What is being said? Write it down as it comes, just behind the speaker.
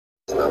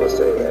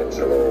Namaste and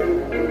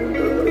shalom,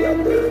 everybody out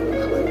there in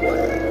the Flame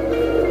Land.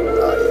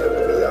 I am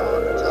the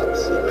Beyond Top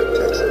Secret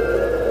Texan.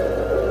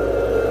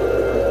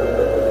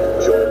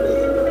 Join me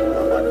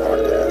on my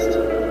podcast,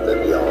 the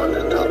Beyond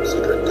Top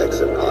Secret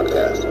Texan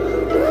podcast,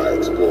 where I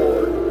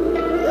explore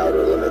the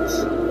outer limits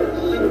of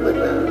human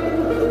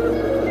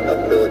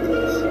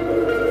abilities,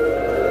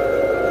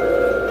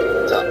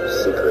 top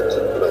secret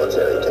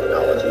military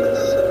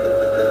technologies,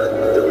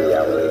 the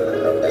reality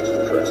of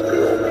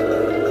extraterrestrial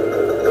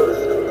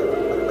Earth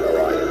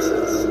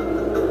alliances,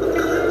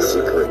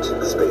 secret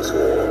space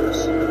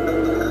wars,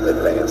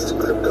 advanced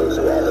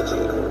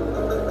cryptozoology,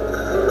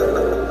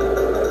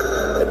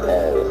 and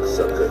all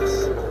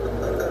subjects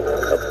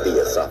of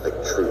theosophic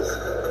truth,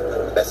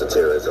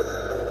 esotericism,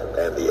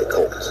 and the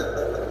occult.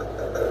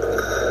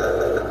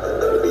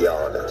 The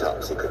Beyond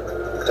Top Secret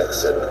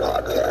Texan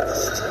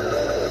podcast.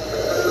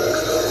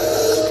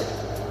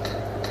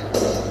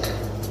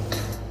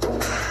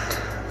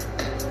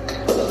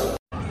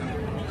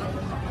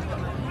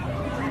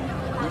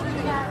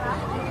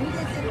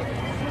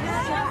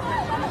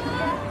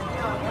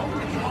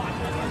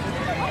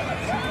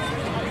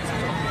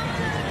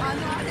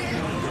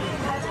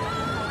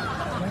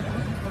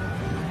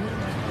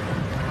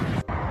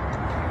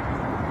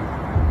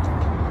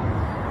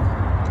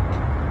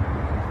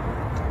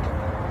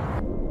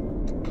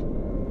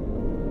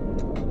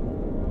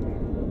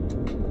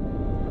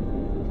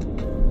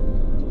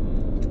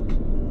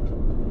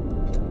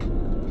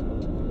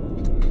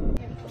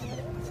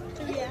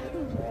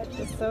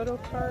 The Soto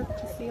Park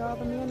to see all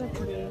the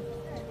manatees.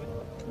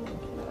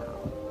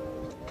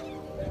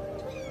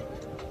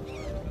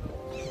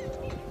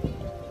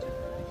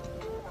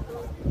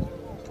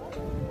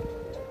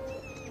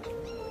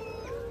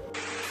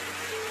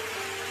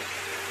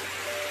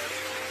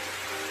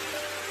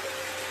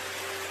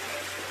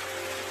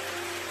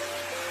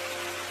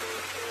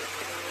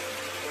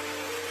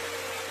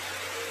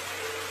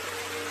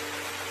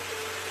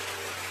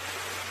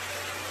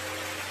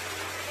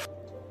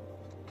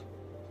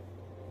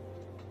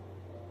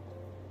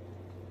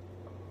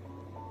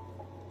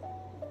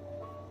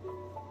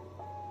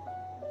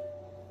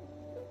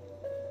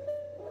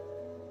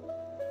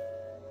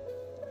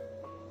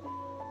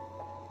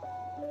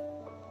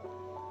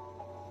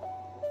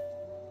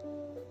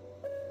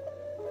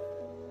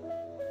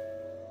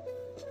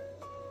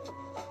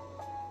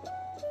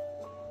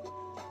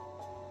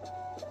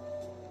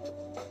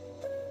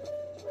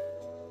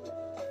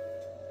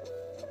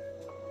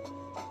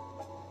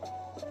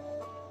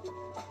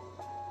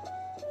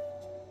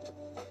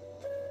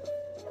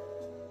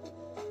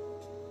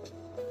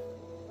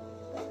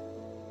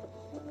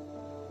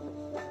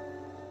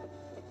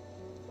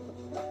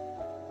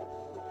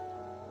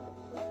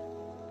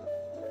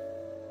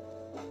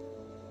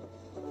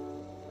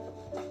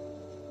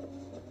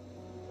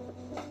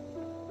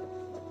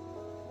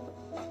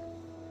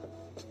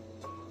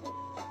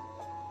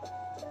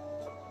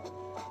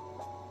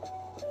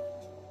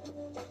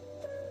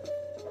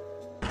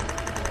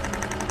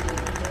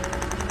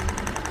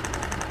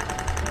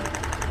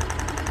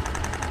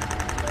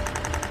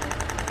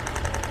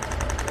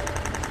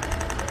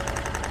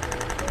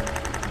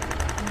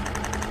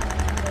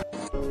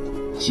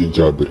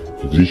 Сентябрь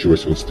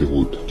 2018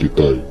 год.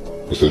 Китай.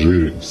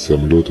 Пассажиры с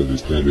самолета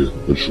засняли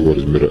большого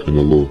размера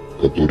НЛО,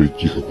 который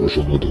тихо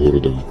прошел над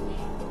городом.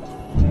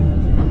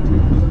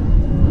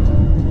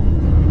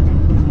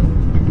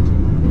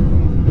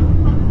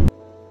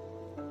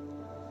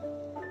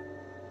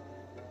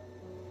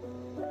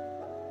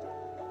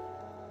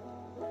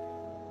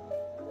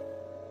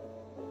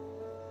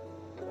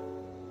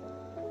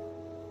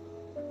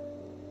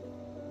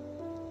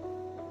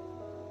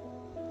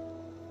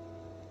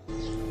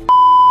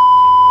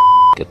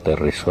 Que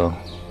aterrizó,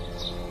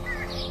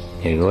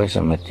 llegó y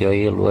se metió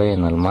ahí el güey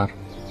en el mar,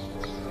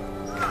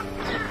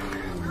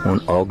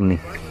 un ovni,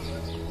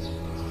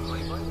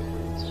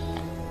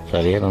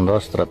 salieron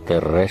dos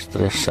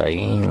extraterrestres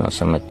ahí, no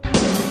se metió.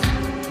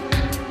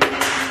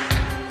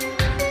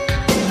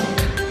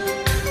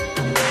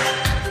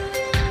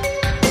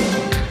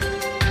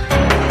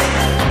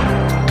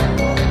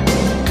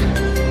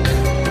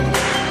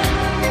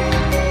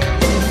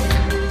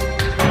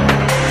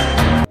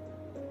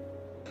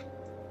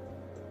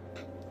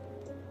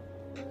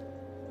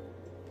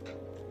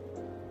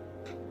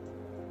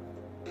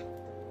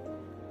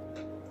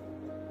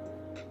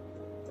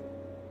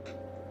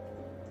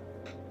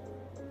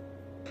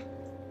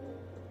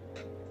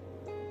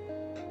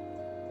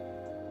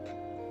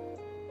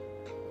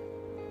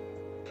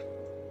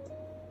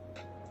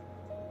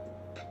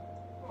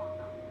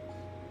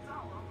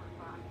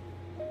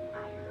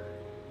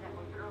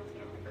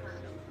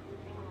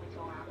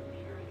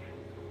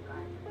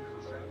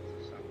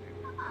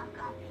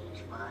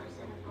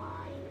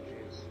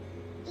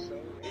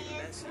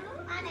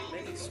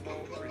 Many small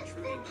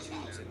protruding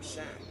tubes and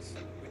shafts,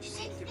 which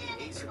seem to be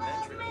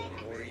asymmetrical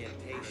in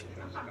orientation.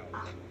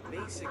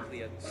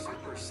 Basically a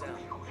supercell,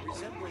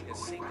 resembling a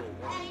single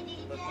one,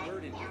 but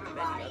burdened with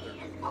many other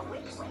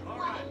components.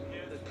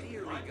 The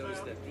theory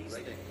goes that these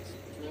things,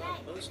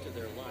 throughout most of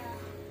their life,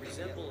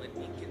 resemble an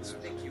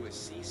inconspicuous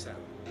sea sound.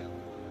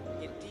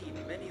 Indeed,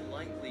 many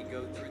likely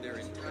go through their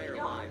entire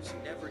lives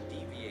never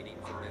deviating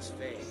from this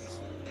phase.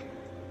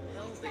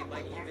 Hell, they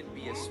might even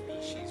be a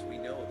species we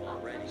know of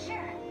already.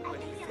 But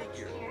he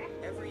figured,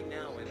 every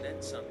now and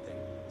then some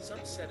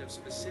set of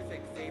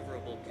specific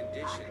favorable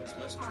conditions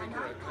must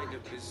trigger a kind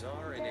of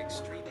bizarre and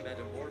extreme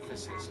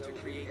metamorphosis to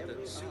create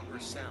the super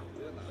sound,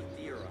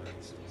 he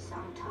theorized.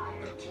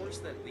 Of course,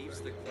 that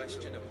leaves the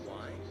question of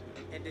why,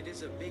 and it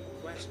is a big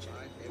question.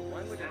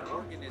 Why would an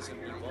organism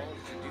evolve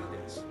to do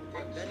this?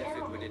 What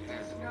benefit would it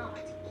have?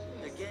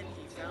 Again,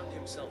 he found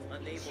himself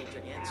unable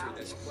to answer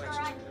this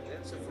question,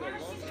 so for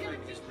a long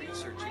time his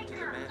research into the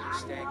matter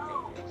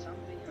stagnated.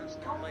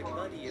 My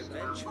buddy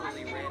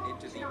eventually ran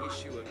into the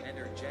issue of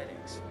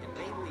energetics, and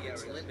mainly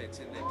its limits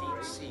in the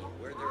deep sea,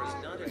 where there is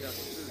not enough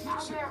food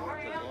to support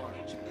the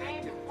large,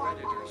 active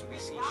predators we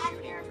see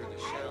shooting through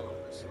the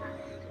shallows.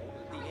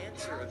 The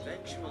answer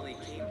eventually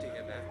came to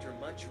him after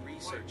much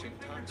research and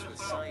talks with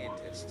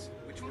scientists,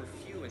 which were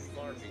few and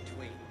far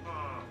between.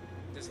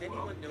 Does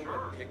anyone know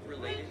what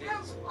pick-related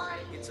is?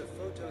 It's a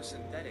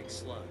photosynthetic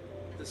slug.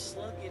 The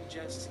slug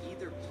ingests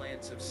either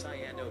plants of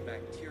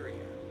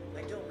cyanobacteria,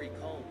 I don't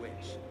recall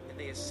which, and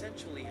they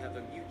essentially have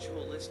a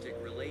mutualistic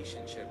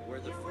relationship where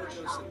the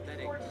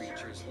photosynthetic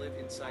creatures live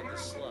inside the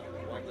slug,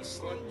 while the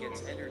slug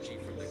gets energy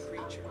from the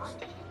creatures,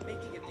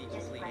 making it the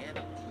only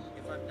animal,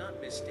 if I'm not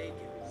mistaken,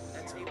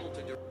 that's able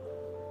to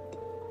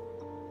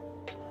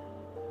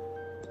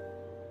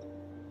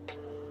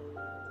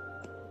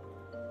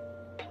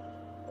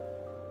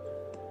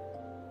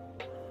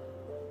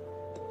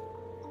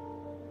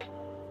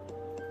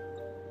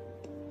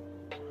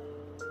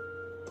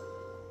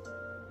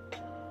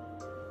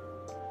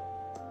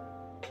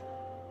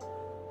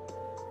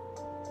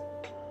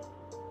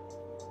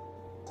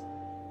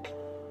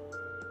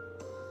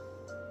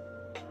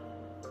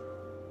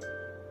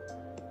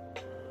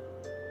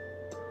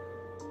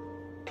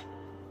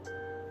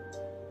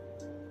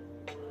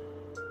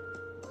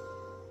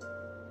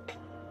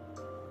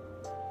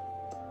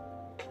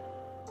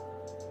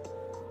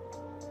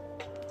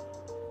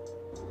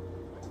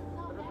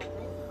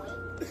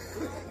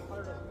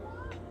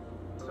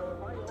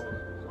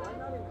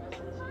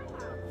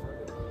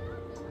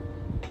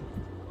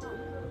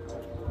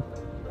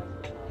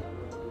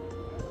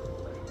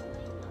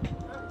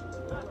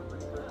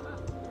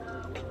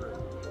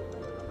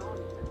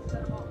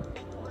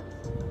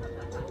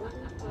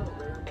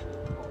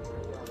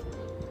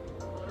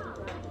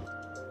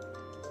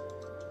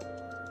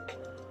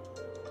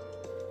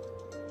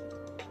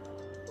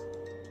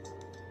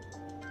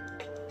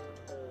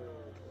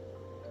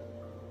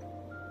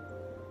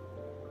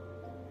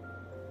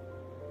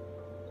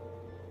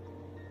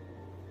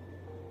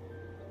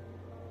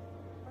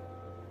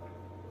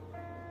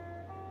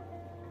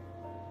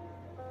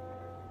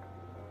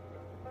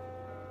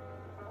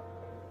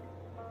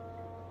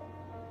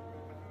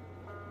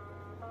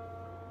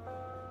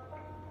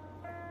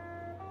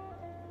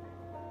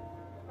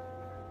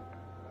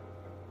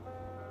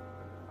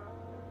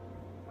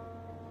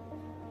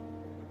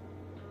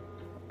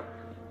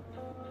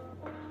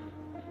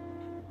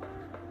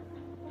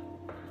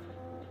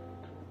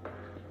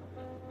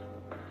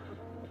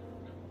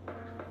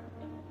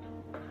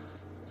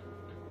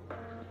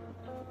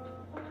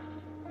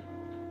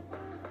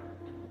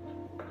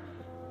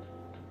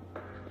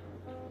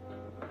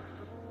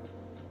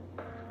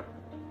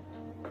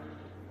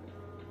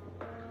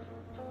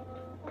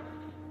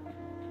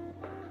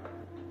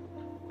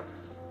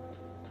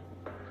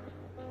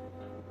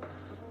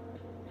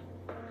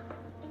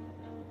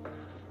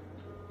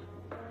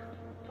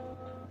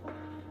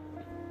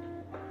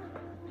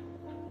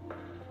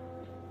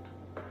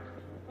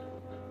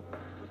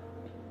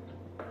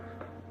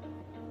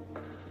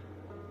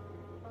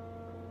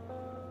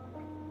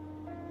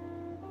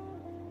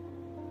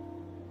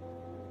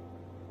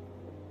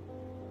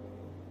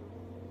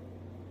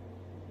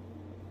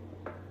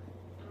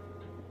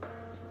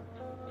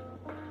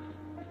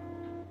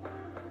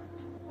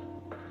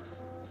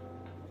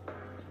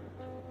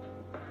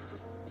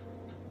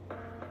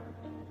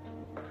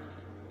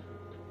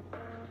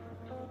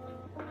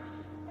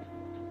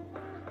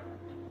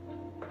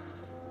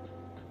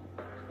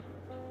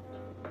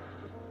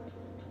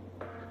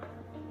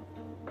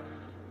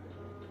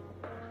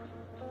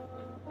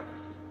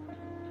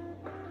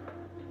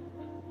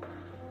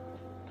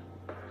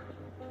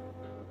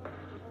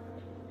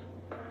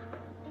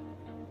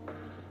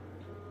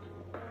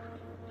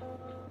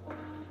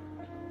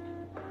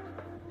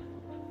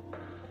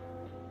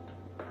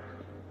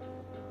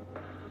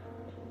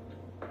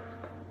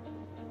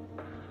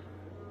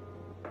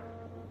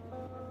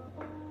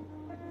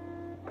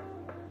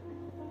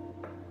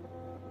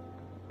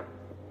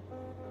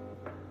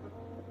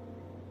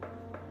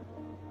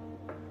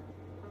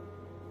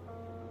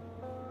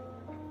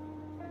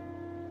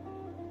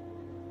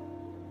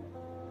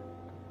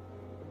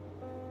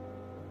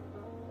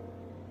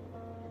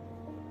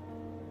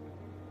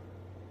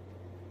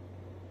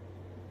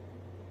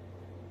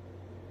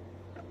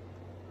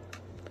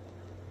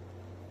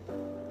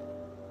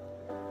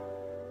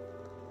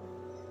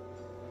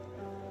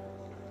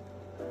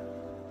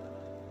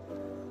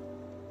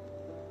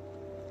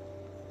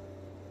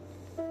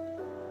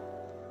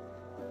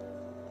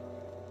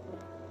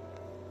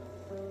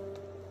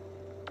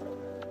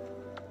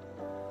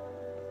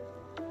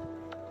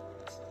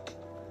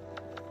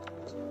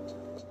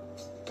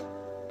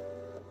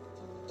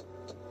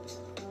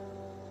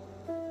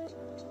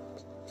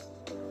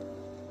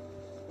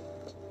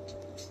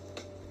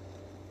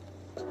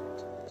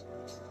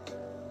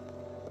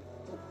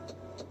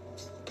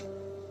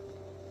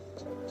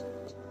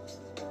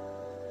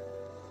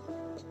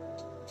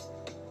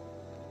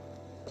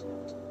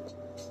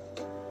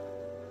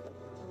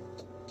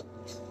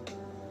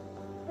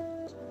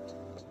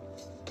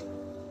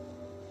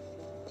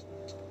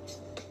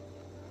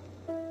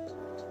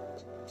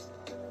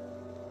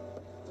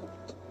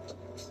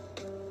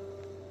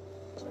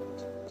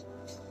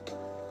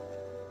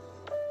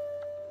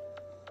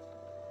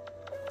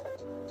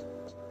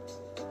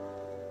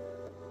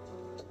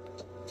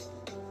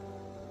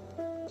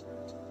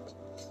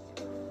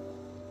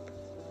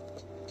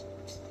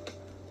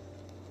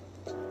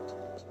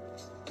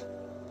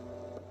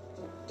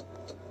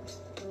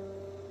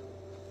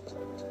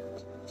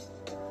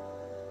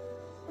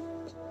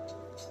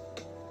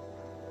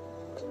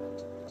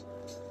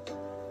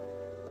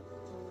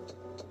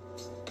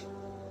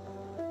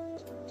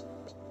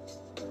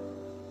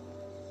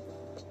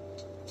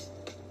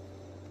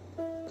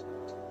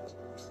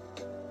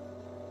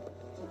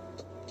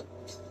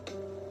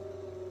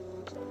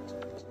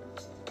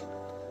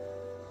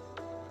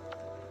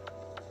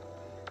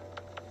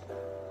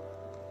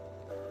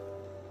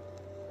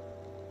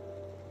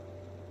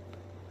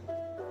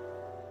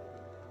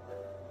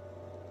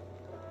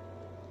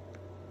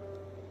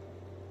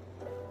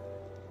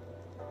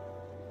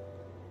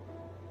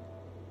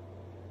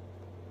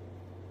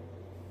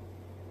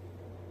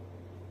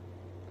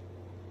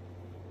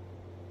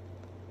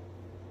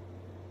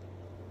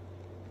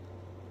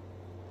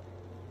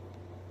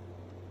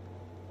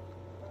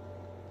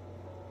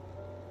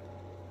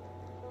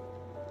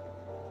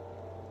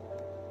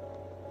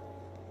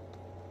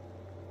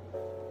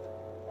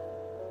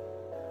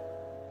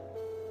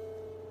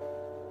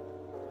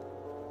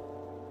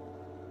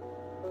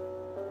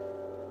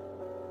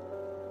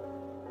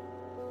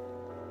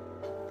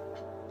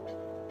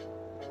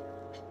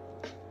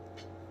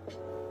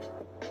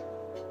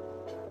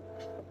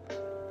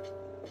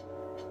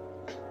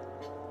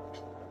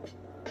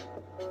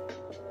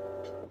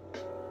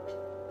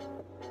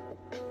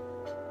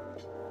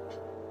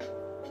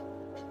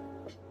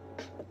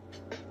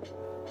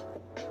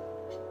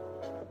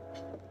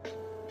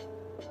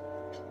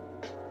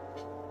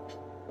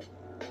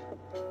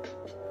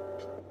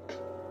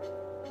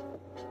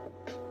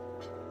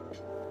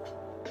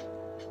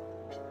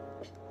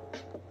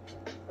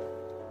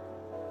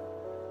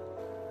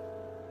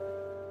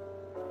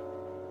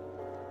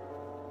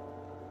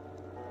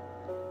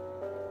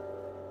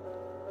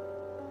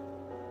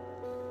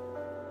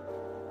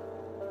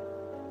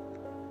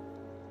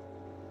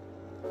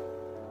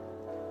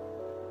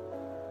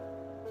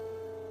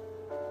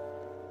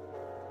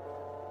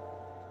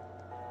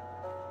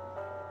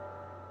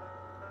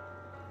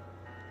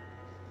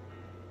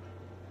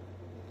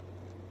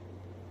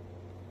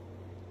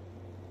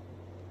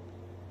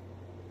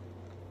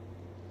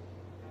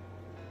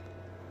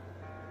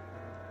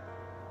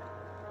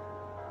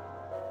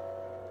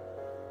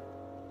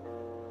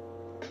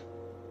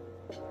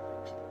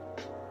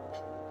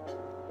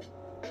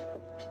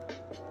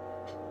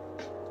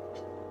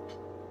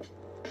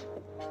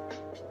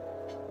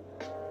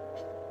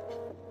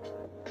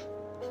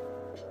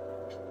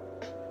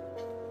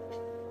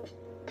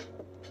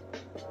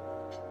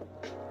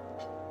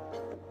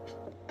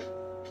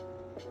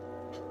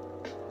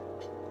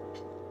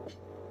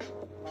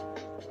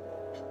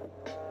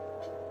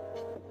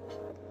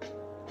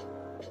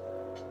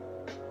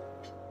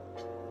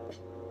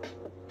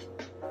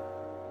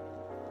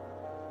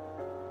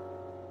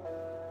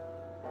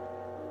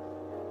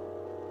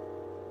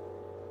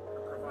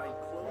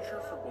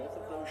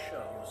those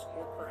shows,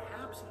 or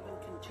perhaps even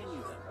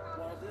continue them.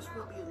 While this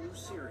will be a new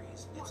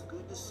series, it's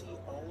good to see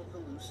all of the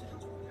loose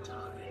ends will be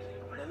tied.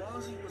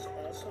 Balazi was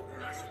also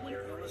asked when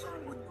Amazon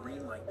would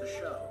greenlight the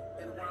show,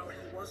 and while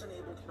he wasn't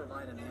able to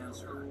provide an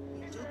answer,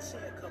 he did say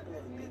a couple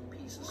of big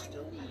pieces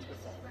still needed to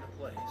fall into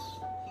place.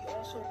 He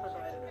also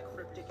provided a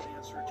cryptic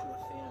answer to a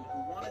fan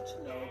who wanted to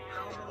know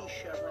how many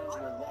chevrons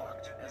were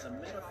locked as a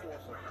metaphor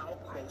for how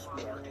close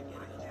we are to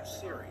getting a new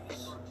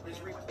series. His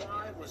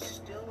reply was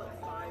still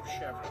at 5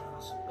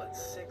 chevrons, but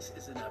 6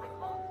 is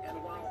inevitable. And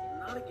while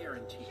not a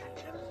guarantee,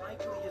 and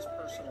likely his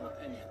personal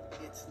opinion,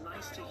 it's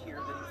nice to hear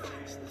that he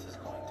thinks this is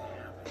going to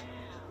happen.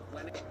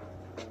 When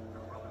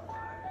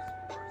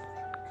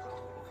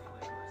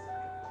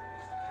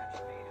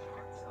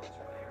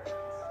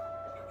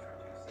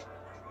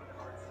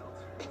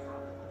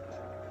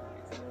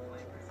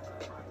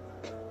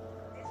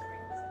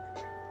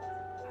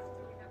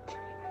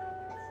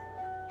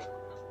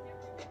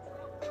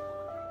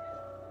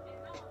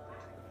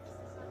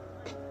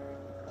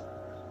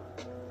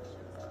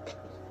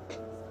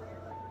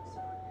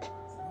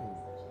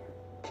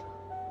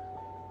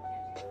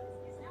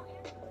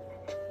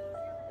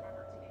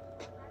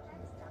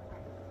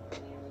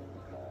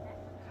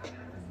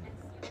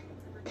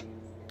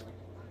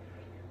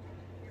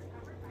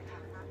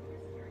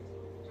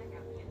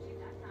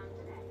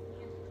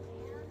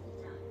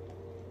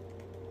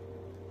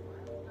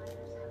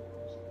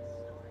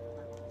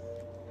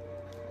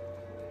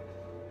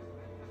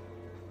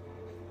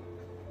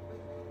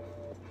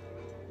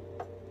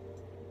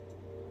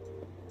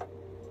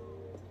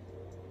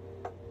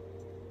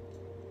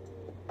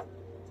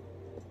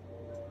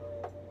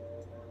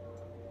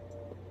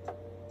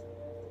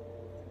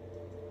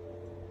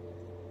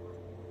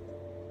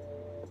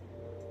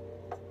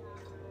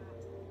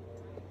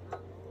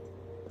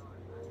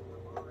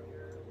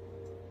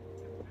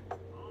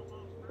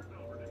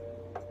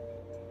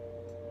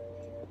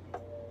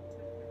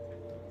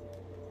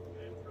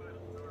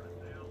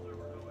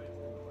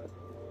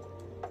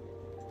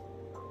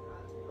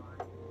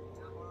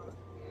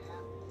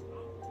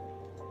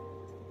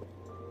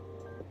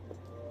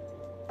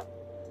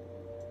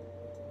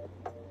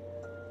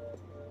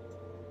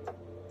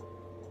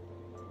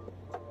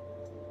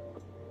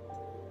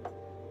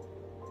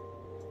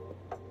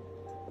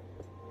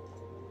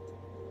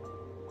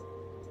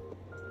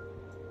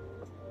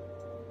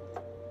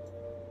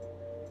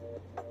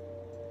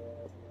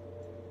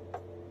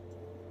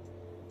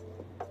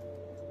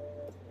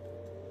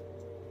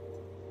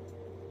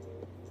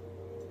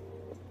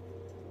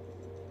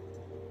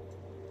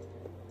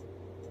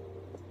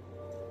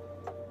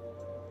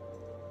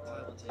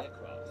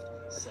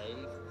aircraft,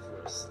 save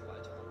for a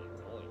slight humming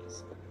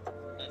noise.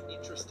 An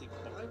interesting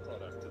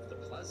byproduct of the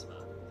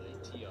plasma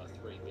the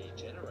TR-3B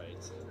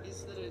generates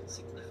is that it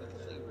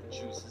significantly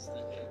reduces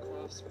the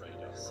aircraft's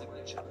radar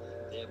signature,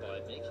 thereby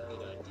making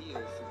it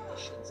ideal for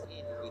missions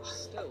in which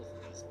stealth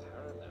is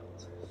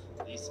paramount.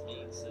 This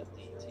means that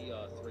the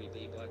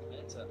TR-3B Black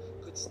Manta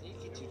could sneak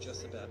into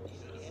just about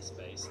any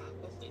airspace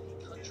of any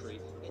country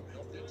and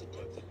not be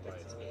detected by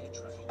its air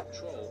traffic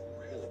control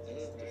or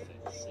air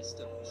defense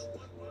systems.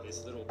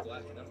 This little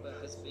black number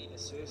has been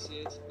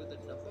associated with a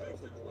number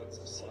of reports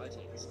of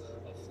sightings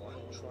of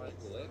flying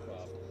triangle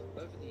aircraft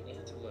over the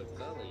Antelope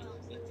Valley,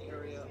 an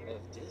area of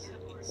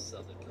desert in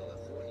Southern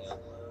California,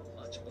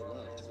 much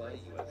beloved by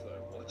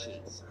UFO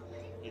watchers.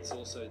 It's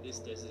also this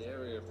desert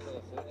area of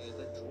California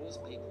that draws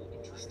people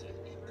interested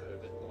in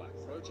covert black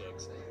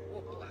projects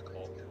or black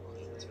op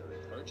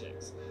military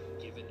projects,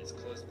 given its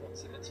close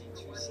proximity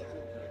to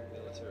several known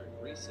military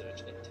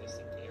research and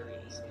testing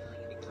areas,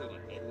 including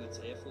Edwards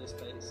Air Force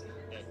Base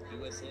and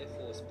U.S. Air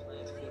Force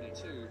Plant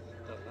 42,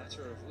 the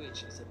latter of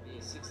which is a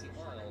mere 60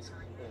 miles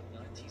or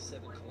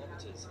 97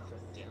 kilometers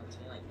from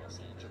downtown Los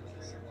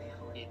Angeles.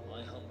 In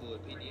my humble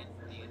opinion,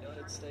 the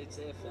United States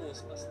Air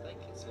Force must thank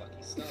its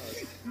lucky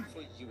stars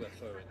for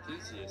UFO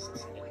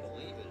enthusiasts and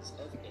believers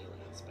of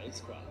alien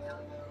spacecraft.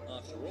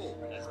 After all,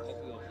 as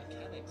Popular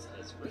Mechanics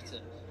has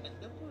written, a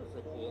number of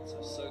reports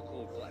of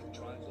so-called black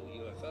triangle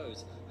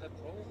UFOs have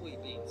probably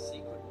been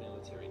secret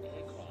military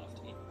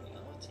aircraft in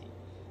reality.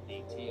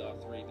 The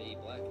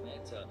TR-3B Black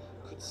Manta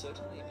could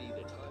certainly be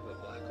the type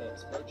of black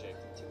ops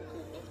project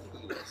typical of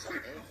the US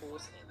Air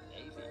Force and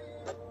Navy.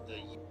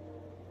 The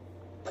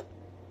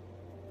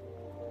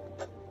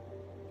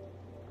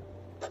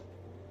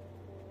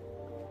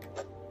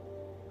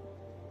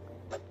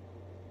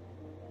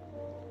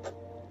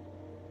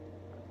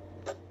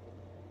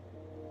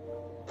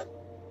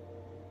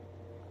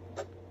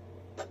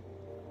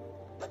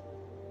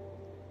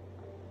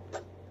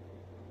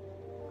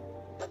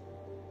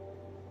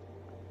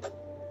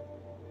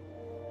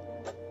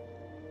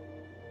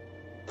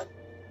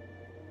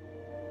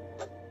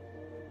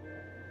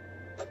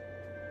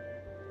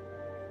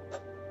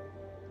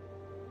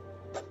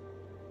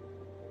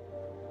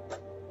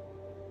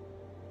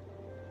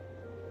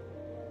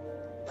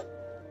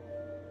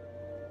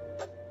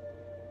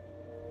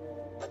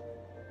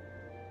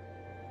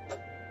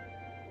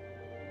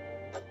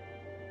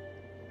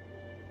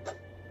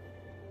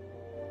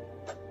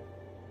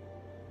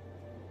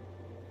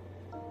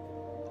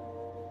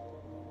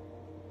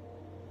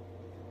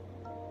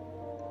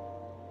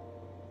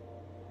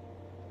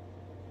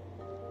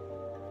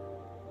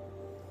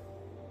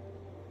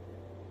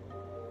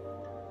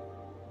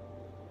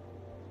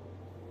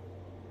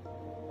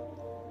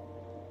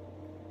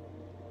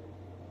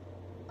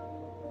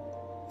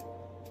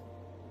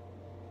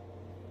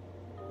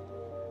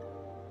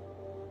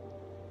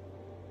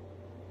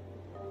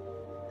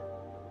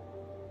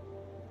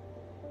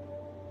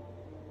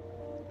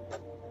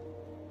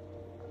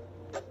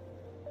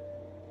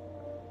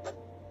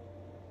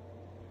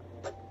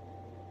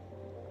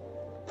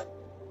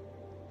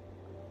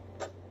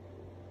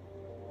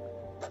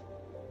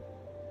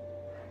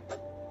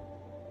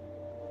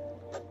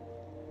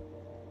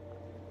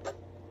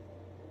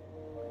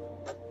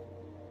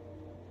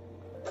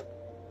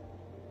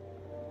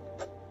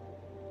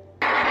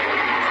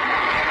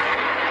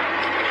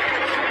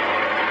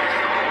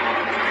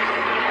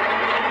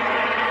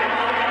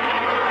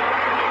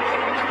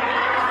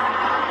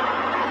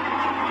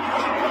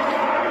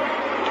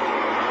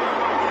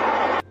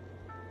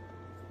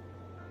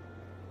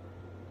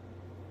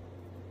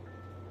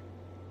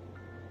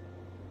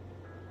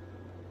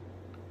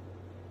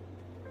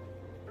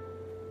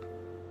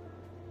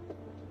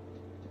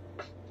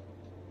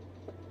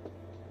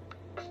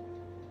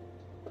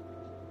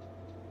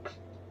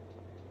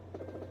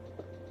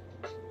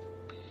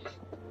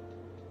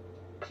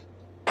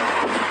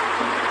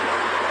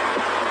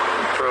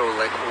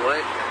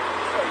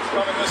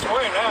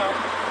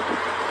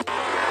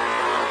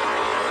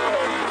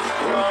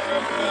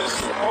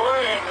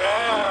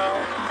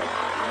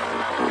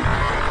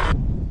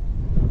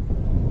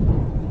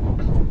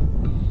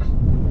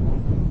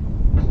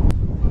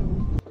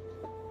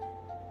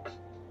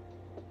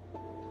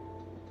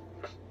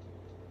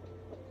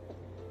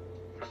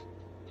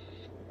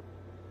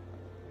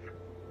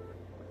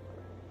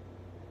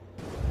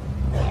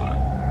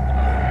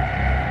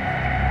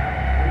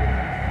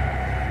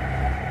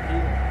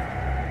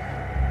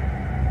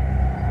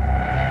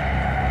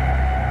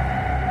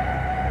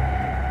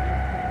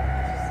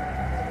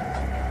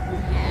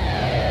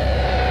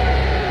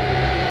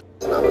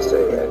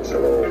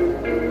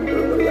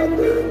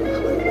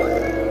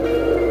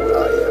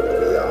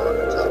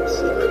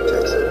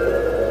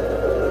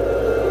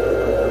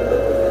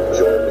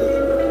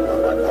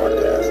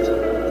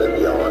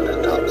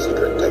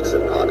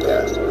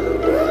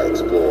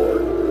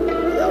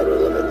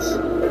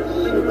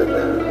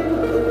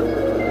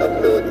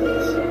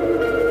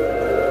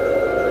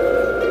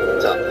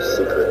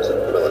secret